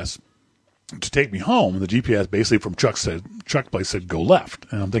GPS to take me home, and the GPS basically from Chuck's place said go left.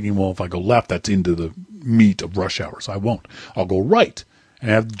 And I'm thinking, well, if I go left, that's into the meat of rush hour, so I won't. I'll go right and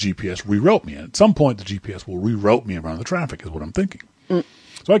have the GPS reroute me. And at some point, the GPS will reroute me around the traffic, is what I'm thinking.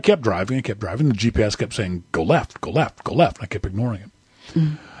 So I kept driving. The GPS kept saying go left, go left, go left. And I kept ignoring it.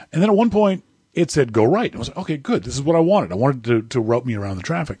 And then at one point, it said go right. I was like, okay, good. This is what I wanted. I wanted to route me around the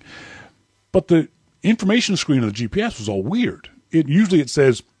traffic. But the information screen of the GPS was all weird. Usually it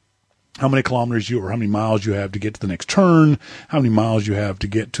says how many kilometers or how many miles you have to get to the next turn, how many miles you have to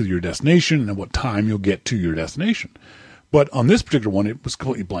get to your destination, and what time you'll get to your destination. But on this particular one, it was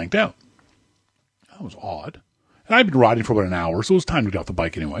completely blanked out. That was odd. And I'd been riding for about an hour, so it was time to get off the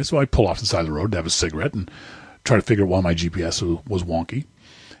bike anyway. So I pull off the side of the road to have a cigarette and try to figure out why my GPS was wonky.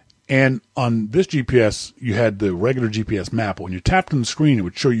 And on this GPS, you had the regular GPS map. When you tapped on the screen, it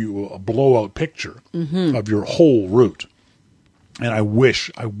would show you a blowout picture of your whole route. And I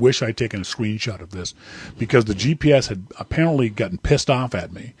wish I'd taken a screenshot of this because the GPS had apparently gotten pissed off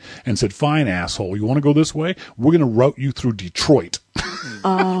at me and said, fine, asshole, you want to go this way? We're going to route you through Detroit.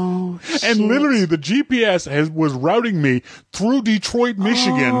 Oh, shit. And literally the GPS was routing me through Detroit,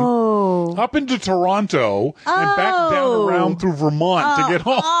 Michigan, up into Toronto, and back down around through Vermont to get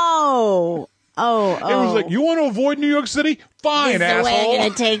home. It was like, you want to avoid New York City? Fine, this asshole. This is the way I'm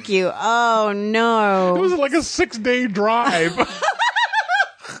going to take you. Oh, no. It was like a 6-day drive.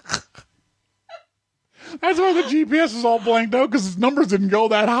 That's why the GPS is all blanked out, because its numbers didn't go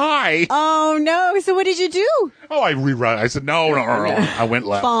that high. Oh, no. So what did you do? Oh, I rerouted. I said, no. I went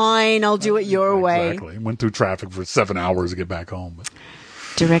left. Fine, I'll do it your way. Exactly. Went through traffic for 7 hours to get back home. But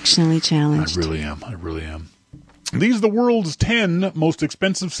directionally challenged. I really am. These are the world's 10 most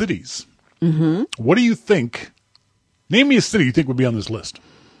expensive cities. What do you think? Name me a city you think would be on this list.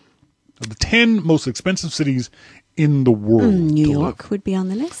 Of the 10 most expensive cities in the world. New York would be on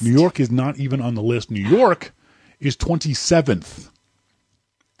the list. New York is not even on the list. New York is 27th.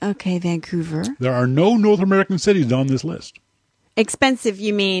 Okay, Vancouver. There are no North American cities on this list. Expensive,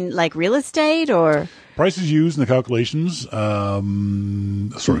 you mean like real estate or? Prices used in the calculations.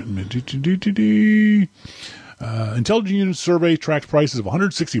 Intelligence Unit survey tracks prices of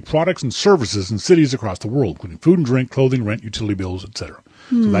 160 products and services in cities across the world, including food and drink, clothing, rent, utility bills, etc.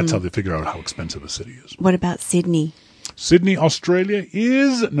 So that's how they figure out how expensive a city is. What about Sydney? Sydney, Australia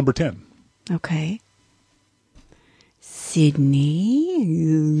is number 10. Okay. Sydney.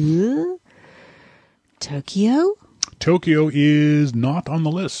 Tokyo? Tokyo is not on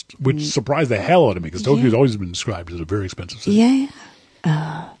the list, which surprised the hell out of me because Tokyo has always been described as a very expensive city.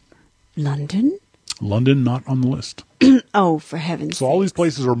 Yeah. London? London, not on the list. Oh, for heaven's sake. So all these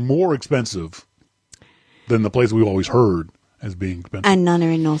places are more expensive than the place we've always heard as being expensive. And none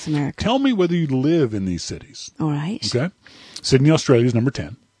are in North America. Tell me whether you live in these cities. All right. Okay? Sydney, Australia is number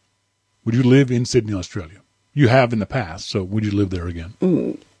 10. Would you live in Sydney, Australia? You have in the past, so would you live there again?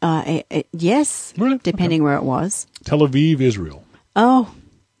 Yes. Really? Depending where it was. Tel Aviv, Israel, Oh,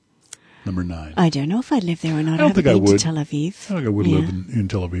 number 9. I don't know if I'd live there or not. I don't think I haven't been would. to Tel Aviv. I think I would live in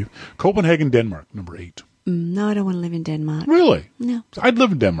Tel Aviv. Copenhagen, Denmark, number 8. No, I don't want to live in Denmark. Really? No. I'd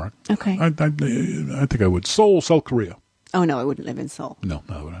live in Denmark. Okay. I think I would. Seoul, South Korea. Oh, no, I wouldn't live in Seoul. No,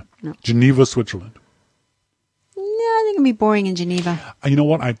 I would not. No. Geneva, Switzerland. No, I think it'd be boring in Geneva. You know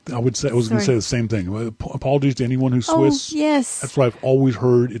what? I was going to Sorry. say the same thing. Apologies to anyone who's Swiss. Oh, yes. That's what I've always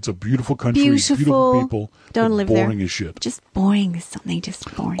heard. It's a beautiful country, beautiful people. Don't but live there. boring as shit. Just boring is something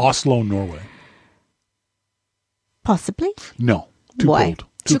just boring. Oslo, Norway. Possibly. No, too Why? cold.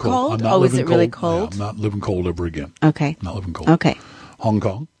 Too cold? I'm not Oh, is living it really cold. cold? Yeah, I'm not living cold ever again. Okay. Not living cold. Okay. Hong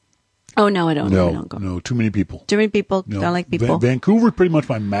Kong. Oh, no, I don't live in No, Hong Kong. no, too many people. Too many people. No. Don't like people. Vancouver is pretty much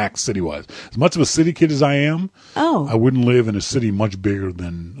my max city-wise. As much of a city kid as I am, Oh. I wouldn't live in a city much bigger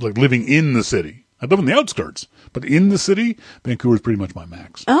than, like, living in the city. I live in the outskirts, but in the city, Vancouver is pretty much my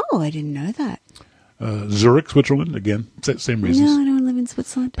max. Oh, I didn't know that. Zurich, Switzerland, again, same reasons. No, I don't live in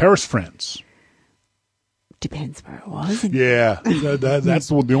Switzerland. Paris, France. Depends where it was. Yeah, that's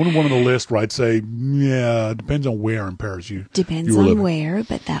the only one on the list where I'd say, yeah, it depends on where in Paris you Depends you were on living. where,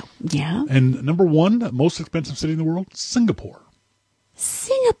 but that, yeah. And number 1, most expensive city in the world, Singapore.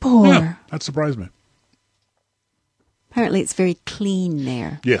 Singapore. Yeah, that surprised me. Apparently it's very clean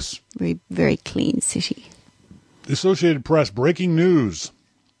there. Yes. Very, very clean city. The Associated Press, breaking news.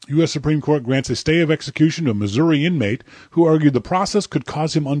 U.S. Supreme Court grants a stay of execution to a Missouri inmate who argued the process could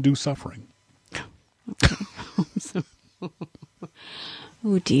cause him undue suffering.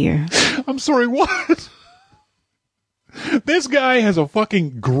 Oh, dear. I'm sorry, what? This guy has a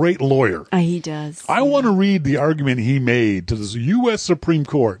fucking great lawyer. He does. I want to read the argument he made to the U.S. Supreme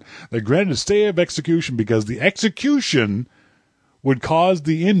Court that granted a stay of execution because the execution would cause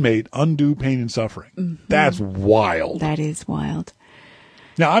the inmate undue pain and suffering. Mm-hmm. That's wild. That is wild.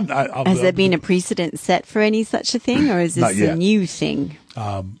 Now, Has there been a precedent set for any such a thing, or is Not this yet. a new thing?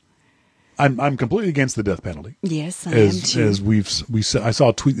 I'm completely against the death penalty. Yes, I am too. As I saw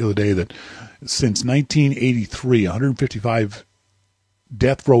a tweet the other day that since 1983, 155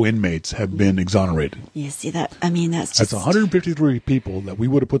 death row inmates have been exonerated. Yes, see that. I mean, that's That's 153 people that we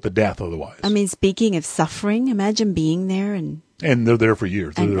would have put to death otherwise. I mean, speaking of suffering, imagine being there and they're there for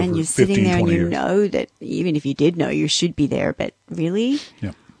years. They're there for you're 15, sitting there and 20 you years. know that even if you did know, you should be there. But really,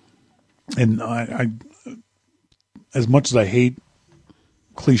 Yeah. And I as much as I hate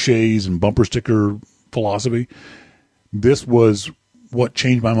cliches and bumper sticker philosophy, this was what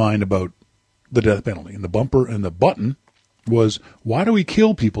changed my mind about the death penalty. And the bumper and the button was, why do we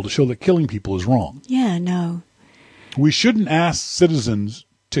kill people to show that killing people is wrong? yeah, no, We shouldn't ask citizens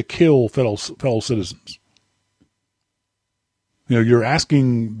to kill fellow citizens. You know, you're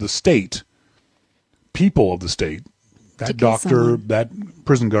asking the state, people of the state, To that kill doctor, someone. that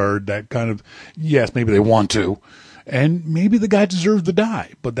prison guard, that kind of, yes, maybe they want to, and maybe the guy deserves to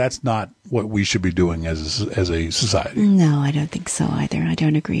die, but that's not what we should be doing as a society. no, I don't think so either. I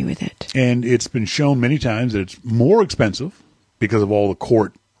don't agree with it. And it's been shown many times that it's more expensive because of all the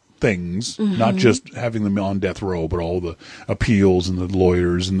court things, not just having them on death row, but all the appeals and the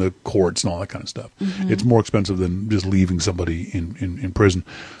lawyers and the courts and all that kind of stuff. It's more expensive than just leaving somebody in prison.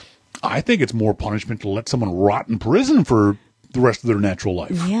 I think it's more punishment to let someone rot in prison for the rest of their natural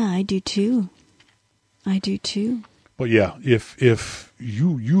life. Yeah, I do too. I do too. But yeah, if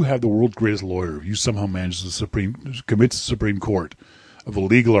you have the world's greatest lawyer, if you somehow manage to convince the Supreme Court of a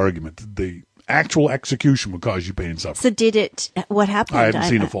legal argument that the actual execution would cause you pain and suffering. So did it? What happened? I haven't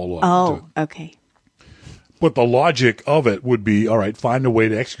seen a follow-up to Oh, okay. But the logic of it would be, all right, find a way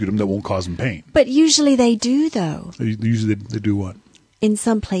to execute them that won't cause them pain. But usually they do, though. Usually they do what? In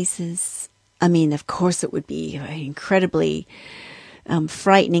some places, I mean, of course it would be an incredibly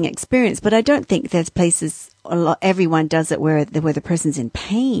frightening experience, but I don't think there's places, everyone does it where the person's in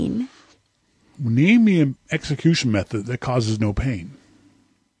pain. Name me an execution method that causes no pain.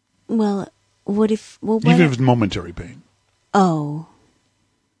 Well, what if... Well, Even if it's momentary pain. Oh.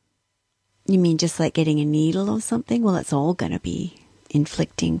 You mean just like getting a needle or something? Well, it's all going to be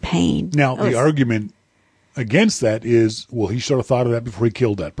inflicting pain. Now, Oh, the it's- argument against that is, well, he should have thought of that before he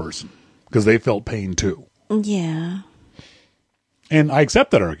killed that person because they felt pain too. Yeah. And I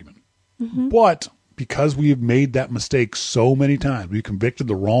accept that argument. But because we have made that mistake so many times, we convicted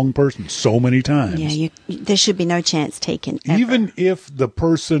the wrong person so many times. Yeah, there should be no chance taken. Ever. Even if the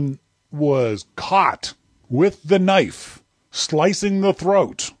person was caught with the knife slicing the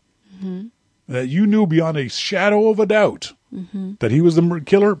throat, that you knew beyond a shadow of a doubt that he was the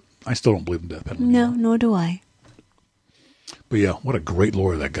killer, I still don't believe in death penalty. No, anymore. nor do I. But yeah, what a great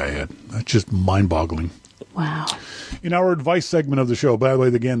lawyer that guy had. That's just mind-boggling. Wow. In our advice segment of the show, by the way,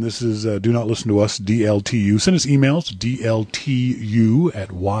 again, this is Do Not Listen to Us, DLTU. Send us emails, dltu@yml.me.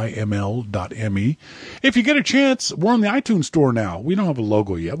 If you get a chance, we're on the iTunes store now. We don't have a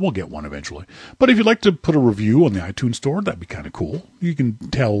logo yet. We'll get one eventually. But if you'd like to put a review on the iTunes store, that'd be kind of cool. You can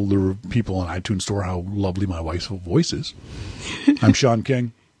tell the people on iTunes store how lovely my wife's voice is. I'm Sean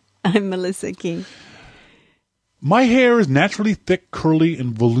King. I'm Melissa King. My hair is naturally thick, curly,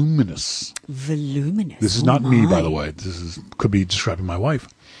 and voluminous. Voluminous. This is not me, by the way. Could be describing my wife.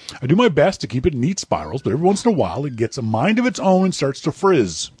 I do my best to keep it in neat spirals, but every once in a while it gets a mind of its own and starts to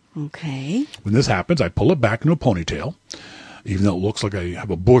frizz. Okay. When this happens, I pull it back into a ponytail, even though it looks like I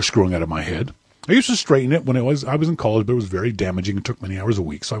have a bush growing out of my head. I used to straighten it when I was in college, but it was very damaging and took many hours a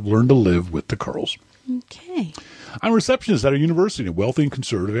week, so I've learned to live with the curls. Okay. I'm a receptionist at a university in a wealthy and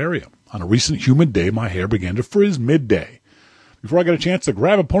conservative area. On a recent humid day, my hair began to frizz midday. Before I got a chance to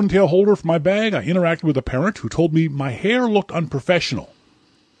grab a ponytail holder from my bag, I interacted with a parent who told me my hair looked unprofessional.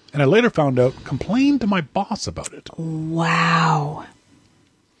 And I later found out, complained to my boss about it. Wow.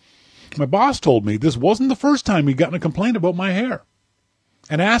 My boss told me this wasn't the first time he'd gotten a complaint about my hair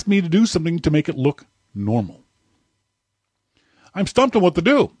and asked me to do something to make it look normal. I'm stumped on what to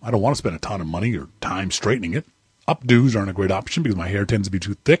do. I don't want to spend a ton of money or time straightening it. Updos aren't a great option because my hair tends to be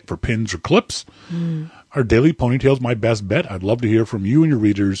too thick for pins or clips. Our daily ponytail is my best bet. I'd love to hear from you and your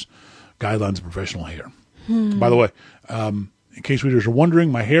readers. Guidelines of professional hair. By the way, in case readers are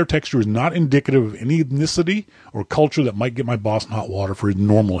wondering, my hair texture is not indicative of any ethnicity or culture that might get my boss in hot water for his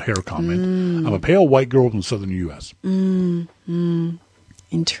normal hair comment. I'm a pale white girl from the southern U.S.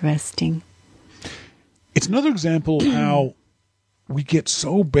 Interesting. It's another example of how we get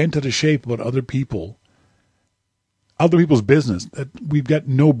so bent out of shape about other people's business that we've got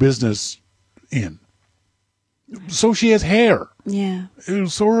no business in. So she has hair. Yeah.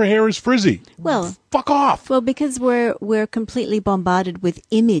 So her hair is frizzy. Well, fuck off. Well, because we're completely bombarded with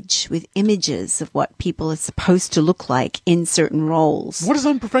images of what people are supposed to look like in certain roles. What is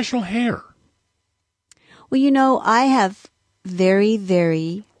unprofessional hair? Well, I have very,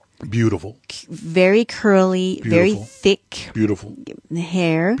 very beautiful, very curly, very thick, beautiful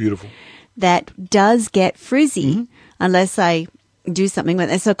hair. Beautiful. That does get frizzy unless I do something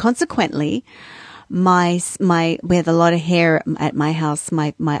with it. So consequently, we have a lot of hair at my house.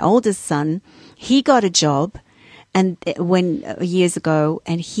 My oldest son, he got a job, and years ago,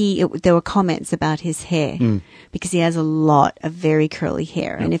 and there were comments about his hair because he has a lot of very curly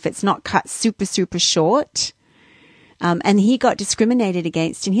hair, and if it's not cut super super short, and he got discriminated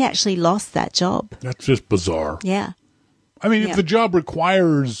against, and he actually lost that job. That's just bizarre. Yeah. I mean, if the job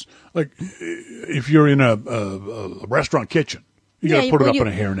requires, like, if you're in a restaurant kitchen, you got to put it up in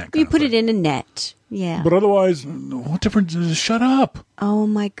a hairnet. You put it in a net. Yeah. But otherwise, what difference is it? Shut up. Oh,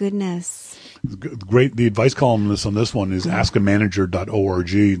 my goodness. Great. The advice columnist on this one is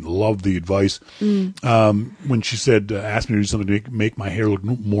askamanager.org. Love the advice. When she said, ask me to do something to make my hair look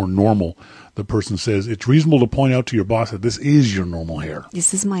more normal, the person says, it's reasonable to point out to your boss that this is your normal hair.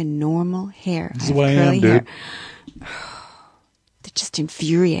 This is my normal hair. This is the way I am, dude. It just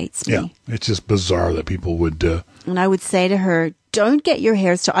infuriates me. Yeah, it's just bizarre that people would... And I would say to her, don't get your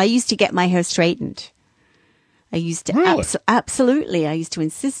hair straightened. I used to get my hair straightened. I used to... Really? Absolutely. I used to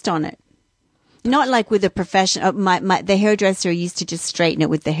insist on it. Not like with a professional... the hairdresser used to just straighten it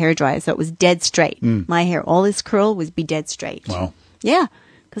with the hairdryer, so it was dead straight. My hair, all this curl would be dead straight. Wow. Yeah,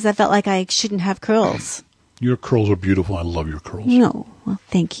 because I felt like I shouldn't have curls. Your curls are beautiful. I love your curls. No. Well,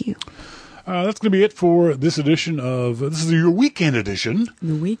 thank you. That's going to be it for this edition of... This is your weekend edition.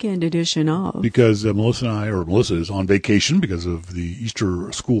 The weekend edition of... Because Melissa is on vacation because of the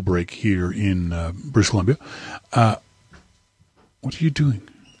Easter school break here in British Columbia. What are you doing?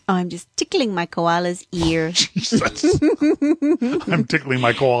 Oh, I'm just tickling my koala's ear. Jesus. I'm tickling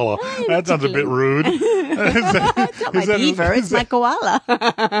my koala. That sounds a bit rude. It's not my beaver, it's my koala.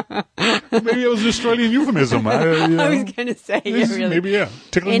 Maybe it was an Australian euphemism. I was going to say, really. Maybe, yeah.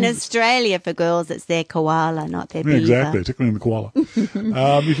 Tickling. In Australia, for girls, it's their koala, not their beaver. Exactly, tickling the koala.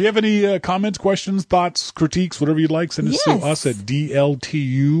 If you have any comments, questions, thoughts, critiques, whatever you'd like, send it to us at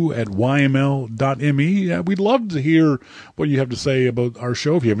dltu@yml.me. We'd love to hear what you have to say about our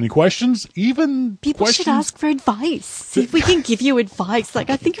show. If you have any questions, even people should ask for advice. See if we can give you advice.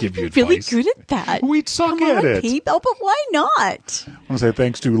 Like, I think we'd be really good at that. We'd suck at it. People. Oh, but why not? I want to say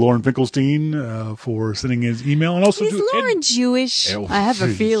thanks to Lauren Finkelstein for sending his email, and also Is Lauren Jewish? I have a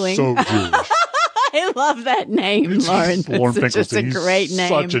feeling. So Jewish. I love that name, Lauren. Lauren That's just a Finkelstein. great He's name.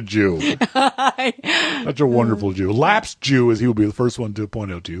 such a Jew. Such a wonderful Jew. Lapsed Jew, as he will be the first one to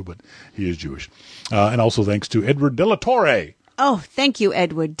point out to you, but he is Jewish. And also thanks to Edward De La Torre. Oh, thank you,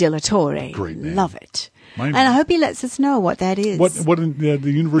 Edward De La Torre. Great name. Love it. And I hope he lets us know what that is. What the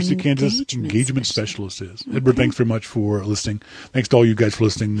University of Kansas engagement engagement specialist is. Edward, thanks very much for listening. Thanks to all you guys for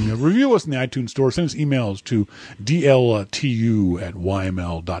listening. Review us in the iTunes store. Send us emails to dltu@yml.me.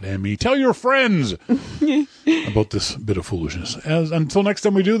 Tell your friends about this bit of foolishness. Until next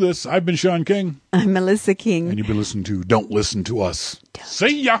time we do this, I've been Sean King. I'm Melissa King. And you've been listening to Don't Listen to Us.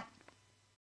 See ya!